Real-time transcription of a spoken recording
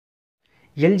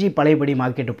LG பழையபடி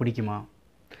மார்க்கெட்டை பிடிக்குமா?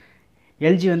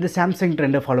 எல்ஜி வந்து சாம்சங்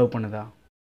ட்ரெண்டை ஃபாலோ பண்ணுதா?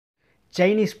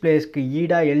 சைனீஸ் பிளேயர்ஸ்க்கு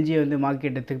ஈடாக எல்ஜி வந்து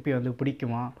மார்க்கெட்டை திருப்பி வந்து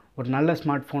பிடிக்குமா? ஒரு நல்ல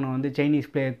ஸ்மார்ட் ஃபோனை வந்து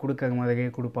சைனீஸ் பிளேயர் கொடுக்குற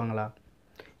மாதிரியே கொடுப்பாங்களா?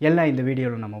 எல்லாம் இந்த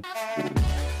வீடியோவில் நம்ம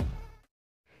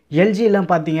எல்ஜிலாம்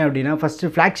பார்த்தீங்க அப்படின்னா ஃபஸ்ட்டு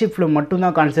ஃப்ளாக்ஷிப்பில்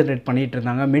மட்டும்தான் கான்சென்ட்ரேட் பண்ணிகிட்டு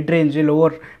இருந்தாங்க. மிட்ரேஞ்சு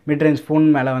லோவர் மிட்ரேஞ்ச் ஃபோன்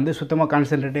மேலே வந்து சுத்தமாக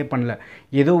கான்சென்ட்ரேட்டே பண்ணல.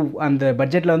 ஏதோ அந்த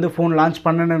பட்ஜெட்டில் வந்து ஃபோன் லான்ச்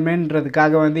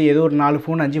பண்ணணுமேன்றதுக்காக வந்து ஏதோ ஒரு 4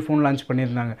 ஃபோன் 5 ஃபோன் லான்ச்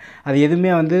பண்ணியிருந்தாங்க. அது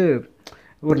எதுவுமே வந்து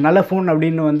ஒரு நல்ல ஃபோன்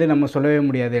அப்படின்னு வந்து நம்ம சொல்லவே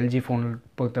முடியாது எல்ஜி ஃபோன்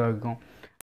பொறுத்த வரைக்கும்.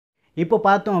 இப்போ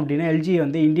பார்த்தோம் அப்படின்னா எல்ஜி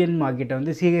வந்து இந்தியன் மார்க்கெட்டை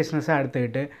வந்து சீரியஸ்னஸாக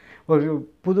எடுத்துக்கிட்டு ஒரு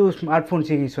புது ஸ்மார்ட் ஃபோன்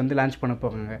சீரிஸ் வந்து லான்ச் பண்ண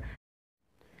போகிறாங்க.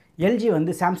 எல்ஜி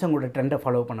வந்து சாம்சங்கோட ட்ரெண்டை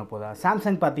ஃபாலோ பண்ண போதா?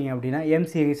 சாம்சங் பார்த்தீங்க அப்படின்னா எம்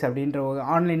சீரிஸ் அப்படின்ற ஒரு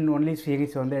ஆன்லைன் ஒன்லி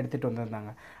சீரிஸ் வந்து எடுத்துகிட்டு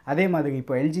வந்திருந்தாங்க. அதே மாதிரி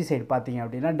இப்போ எல்ஜி சைடு பார்த்தீங்க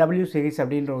அப்படின்னா W சீரிஸ்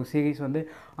அப்படின்ற ஒரு சீரிஸ் வந்து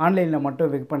ஆன்லைனில் மட்டும்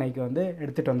விற்பனைக்கு வந்து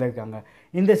எடுத்துகிட்டு வந்திருக்காங்க.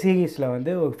 இந்த சீரீஸில்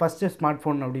வந்து ஒரு ஃபஸ்ட்டு ஸ்மார்ட்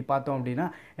ஃபோன் அப்படி பார்த்தோம் அப்படின்னா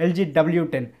எல்ஜி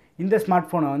W10. இந்த ஸ்மார்ட்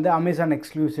ஃபோனை வந்து அமேசான்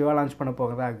எக்ஸ்க்ளூசிவாக லான்ச் பண்ண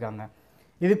போகிறதா இருக்காங்க.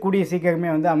 இது கூடிய சீக்கிரமே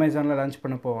வந்து அமேசானில் லான்ச்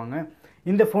பண்ண போவாங்க.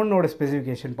 இந்த ஃபோனோட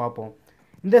ஸ்பெசிஃபிகேஷன் பார்ப்போம்.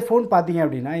 இந்த ஃபோன் பார்த்தீங்க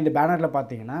அப்படின்னா இந்த பேனரில்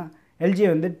பார்த்தீங்கன்னா எல்ஜி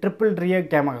வந்து ட்ரிபிள் ரியர்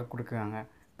கேமரா கொடுக்குறாங்க.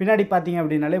 பின்னாடி பார்த்தீங்க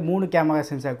அப்படின்னாலே 3 கேமரா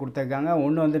சென்சார் கொடுத்துருக்காங்க.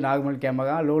 ஒன்று வந்து நார்மல்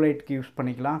கேமரா, லோ லைட்டுக்கு யூஸ்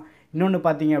பண்ணிக்கலாம். இன்னொன்று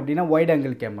பார்த்தீங்க அப்படின்னா வைட்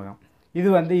ஆங்கிள் கேமரா. இது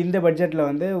வந்து இந்த பட்ஜெட்டில்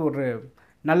வந்து ஒரு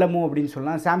நல்ல மூவ் அப்படின்னு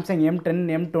சொல்லலாம். சாம்சங் M10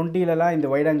 M20லலாம் இந்த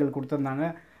வைட் ஆங்கிள் கொடுத்துருந்தாங்க.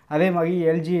 அதே மாதிரி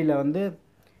எல்ஜியில் வந்து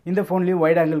இந்த ஃபோன்லேயும்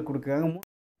வைட் ஆங்கிள் கொடுக்குறாங்க.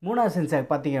 மூணாவது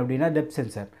சென்சார் பார்த்தீங்க அப்படின்னா டெப்த்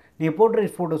சென்சார். நீங்கள்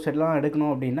போர்ட்ரேட் ஃபோட்டோஸ் எல்லாம்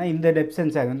எடுக்கணும் அப்படின்னா இந்த டெப்த்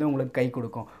சென்சார் வந்து உங்களுக்கு கை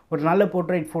கொடுக்கும். ஒரு நல்ல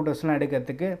போர்ட்ரேட் ஃபோட்டோஸ்லாம்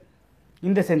எடுக்கிறதுக்கு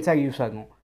இந்த சென்சார் யூஸ் ஆகும்.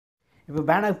 இப்போ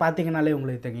பேனர் பார்த்தீங்கனாலே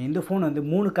உங்களுக்கு தெரியும். இந்த ஃபோன் வந்து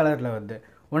 3 கலரில் வருது.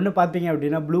 ஒன்று பார்த்தீங்க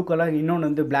அப்படின்னா ப்ளூ கலர், இன்னொன்று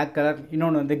வந்து பிளாக் கலர்,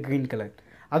 இன்னொன்று வந்து க்ரீன் கலர்.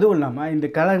 அதுவும் இல்லாமல் இந்த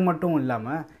கலர் மட்டும்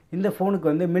இல்லாமல் இந்த ஃபோனுக்கு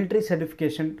வந்து மிலிட்ரி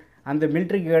சர்டிஃபிகேஷன், அந்த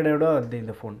மிலிட்ரி கிரேடோட வருது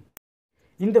இந்த ஃபோன்.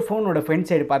 இந்த ஃபோனோட ஃப்ரண்ட்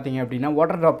சைடு பார்த்தீங்க அப்படின்னா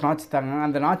வாட்டர் ட்ராப் நாட்ச் தாங்க.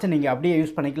 அந்த நாட்சை நீங்கள் அப்படியே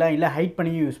யூஸ் பண்ணிக்கலாம், இல்லை ஹைட்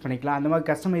பண்ணியும் யூஸ் பண்ணிக்கலாம். அந்த மாதிரி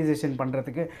கஸ்டமைசேஷன்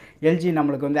பண்ணுறதுக்கு எல்ஜி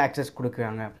நம்மளுக்கு வந்து ஆக்சஸ்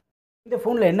கொடுக்குறாங்க. இந்த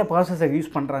ஃபோனில் என்ன ப்ராசஸர் யூஸ்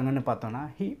பண்ணுறாங்கன்னு பார்த்தோன்னா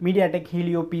மீடியாடெக்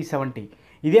ஹீலியோ P70.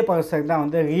 இதே ப்ராசஸர் தான்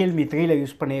வந்து ரியல்மி 3ல்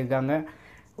யூஸ் பண்ணியிருக்காங்க,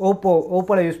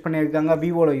 ஓப்போவில் யூஸ் பண்ணியிருக்காங்க,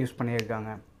 விவோவில் யூஸ்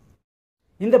பண்ணியிருக்காங்க.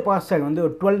 இந்த ப்ராசஸர் வந்து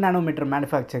ஒரு 12 நானோமீட்டர்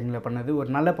மேனுஃபேக்சரிங்கில் பண்ணது. ஒரு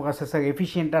நல்ல ப்ராசஸர்,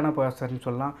 எஃபிஷியண்ட்டான ப்ராசஸர்னு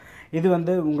சொல்லலாம். இது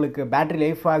வந்து உங்களுக்கு பேட்டரி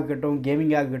லைஃபாக இருக்கட்டும்,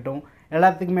 கேமிங்காக இருக்கட்டும்,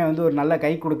 எல்லாத்துக்குமே வந்து ஒரு நல்ல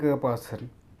கை கொடுக்குற ப்ராசஸர்.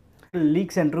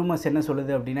 லீக்ஸ் அண்ட் ரூமர்ஸ் என்ன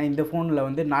சொல்லுது அப்படின்னா இந்த ஃபோனில்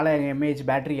வந்து 4000 mAh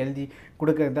பேட்டரி எல்ஜி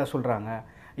கொடுக்கறதா சொல்கிறாங்க.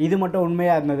 இது மட்டும்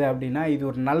உண்மையாக இருந்தது அப்படின்னா இது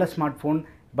ஒரு நல்ல ஸ்மார்ட் ஃபோன்,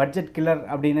 பட்ஜெட் கில்லர்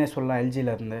அப்படின்னே சொல்லலாம்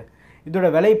எல்ஜியிலேருந்து. இதோட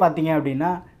விலை பார்த்தீங்க அப்படின்னா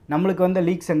நம்மளுக்கு வந்து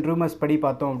லீக்ஸ் அண்ட் ரூமர்ஸ் படி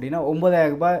பார்த்தோம் அப்படின்னா 9000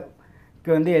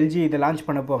 ரூபாய்க்கு வந்து எல்ஜி இதை லான்ச்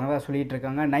பண்ண போகிறதா சொல்லிகிட்டு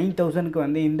இருக்காங்க. 9000க்கு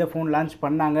வந்து இந்த ஃபோன் லான்ச்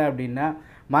பண்ணாங்க அப்படின்னா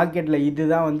மார்க்கெட்டில்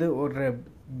இதுதான் வந்து ஒரு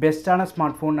பெஸ்ட்டான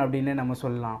ஸ்மார்ட் ஃபோன் அப்படின்னு நம்ம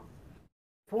சொல்லலாம்.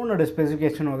 ஃபோனோட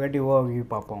ஸ்பெசிஃபிகேஷன் ஒரு வாட்டி ஓவர்வியூ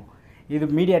பார்ப்போம். இது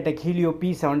MediaTek helio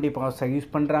P70 processor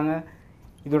use பண்ணுறாங்க.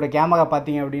 இதோட கேமரா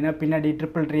பார்த்தீங்க அப்படின்னா பின்னாடி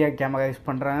ட்ரிபிள் ரியர் கேமரா யூஸ்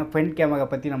பண்ணுறாங்க. ஃப்ரண்ட் கேமரா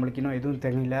பற்றி நம்மளுக்கு இன்னும் எதுவும்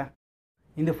தெரியல.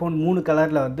 இந்த ஃபோன் 3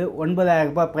 கலரில் வந்து 9000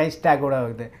 ரூபாய் ப்ரைஸ் டேக்கோட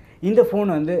வருது. இந்த ஃபோன்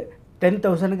வந்து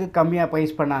 10,000க்கு கம்மியாக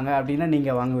ப்ரைஸ் பண்ணாங்க அப்படின்னா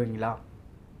நீங்கள் வாங்குவீங்களா?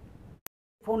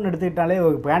 ஃபோன் எடுத்துக்கிட்டாலே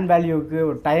ஒரு பிராண்ட் வேல்யூவுக்கு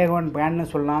ஒரு டயர் 1 பிராண்ட்னு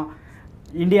சொல்லலாம்.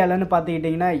 இந்தியாவிலன்னு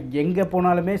பார்த்துக்கிட்டிங்கன்னா எங்கே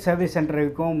போனாலுமே சர்வீஸ் சென்டர்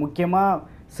இருக்கும். முக்கியமாக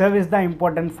சர்வீஸ் தான்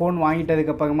இம்பார்ட்டன்ட். ஃபோன்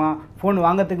வாங்கிட்டதுக்கப்புறமா, ஃபோன்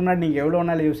வாங்கிறதுக்கு முன்னாடி நீங்கள் எவ்வளோ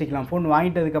நாள் யோசிக்கலாம், ஃபோன்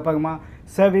வாங்கிட்டதுக்கப்புறமா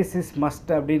சர்வீஸ் இஸ் மஸ்ட்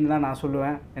அப்படின்னு தான் நான்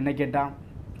சொல்லுவேன் என்ன கேட்டால்.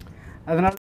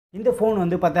 அதனால் இந்த ஃபோன்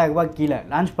வந்து 10,000 ரூபாய் கீழே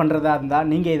லான்ச் பண்ணுறதா இருந்தால்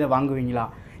நீங்கள் இதை வாங்குவீங்களா,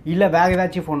 இல்லை வேறு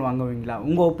ஏதாச்சும் ஃபோன் வாங்குவீங்களா?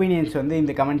 உங்கள் ஒப்பீனியன்ஸ் வந்து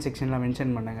இந்த கமெண்ட் செக்ஷனில்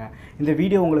மென்ஷன் பண்ணுங்கள். இந்த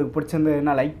வீடியோ உங்களுக்கு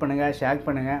பிடிச்சிருந்ததுன்னா லைக் பண்ணுங்கள், ஷேர்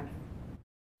பண்ணுங்கள்.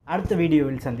 அடுத்த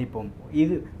வீடியோவில்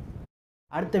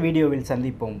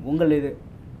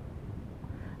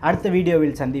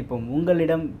சந்திப்போம்.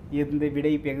 உங்களிடம் இருந்து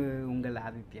விடை பெறுவது உங்கள்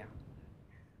ஆதித்யா.